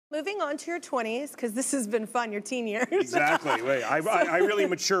Moving on to your 20s, because this has been fun, your teen years. Exactly. Wait, I really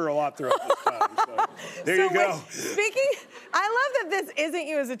mature a lot throughout this time. So there you go. I love that this isn't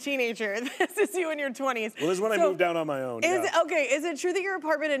you as a teenager. This is you in your 20s. Well, this is when I moved down on my own. Okay, is it true that your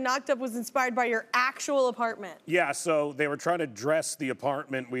apartment in Knocked Up was inspired by your actual apartment? Yeah, so they were trying to dress the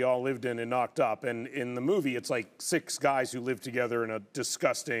apartment we all lived in Knocked Up. And in the movie, it's like 6 guys who live together in a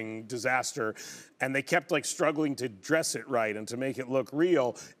disgusting disaster. And they kept like struggling to dress it right and to make it look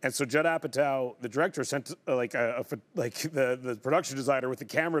real. And so Judd Apatow, the director, sent the production designer with the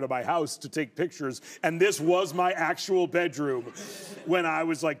camera to my house to take pictures. And this was my actual bedroom when I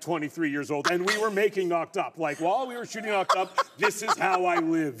was like 23 years old. And we were making Knocked Up. Like while we were shooting Knocked Up, this is how I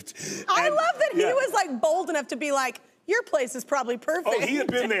lived. I love that he was like bold enough to be like, your place is probably perfect. Oh, he had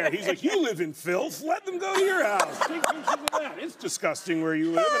been there. He's like, you live in filth. Let them go to your house. Take pictures of that. It's disgusting where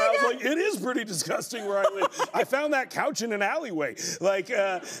you live. And I was like, it is pretty disgusting where I live. I found that couch in an alleyway. Like,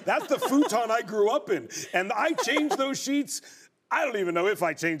 that's the futon I grew up in. And I changed those sheets. I don't even know if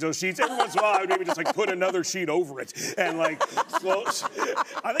I changed those sheets. Every once in a while, I would maybe just like put another sheet over it. And like, slow.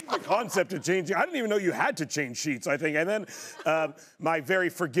 I think the concept of changing, I didn't even know you had to change sheets, I think. And then my very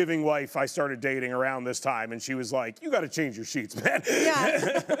forgiving wife, I started dating around this time, and she was like, you got to change your sheets, man.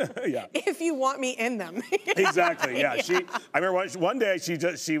 Yeah. Yeah. If you want me in them. Exactly, yeah. I remember one day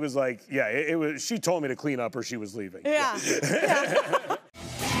she was like, yeah, she told me to clean up or she was leaving. Yeah. Yeah.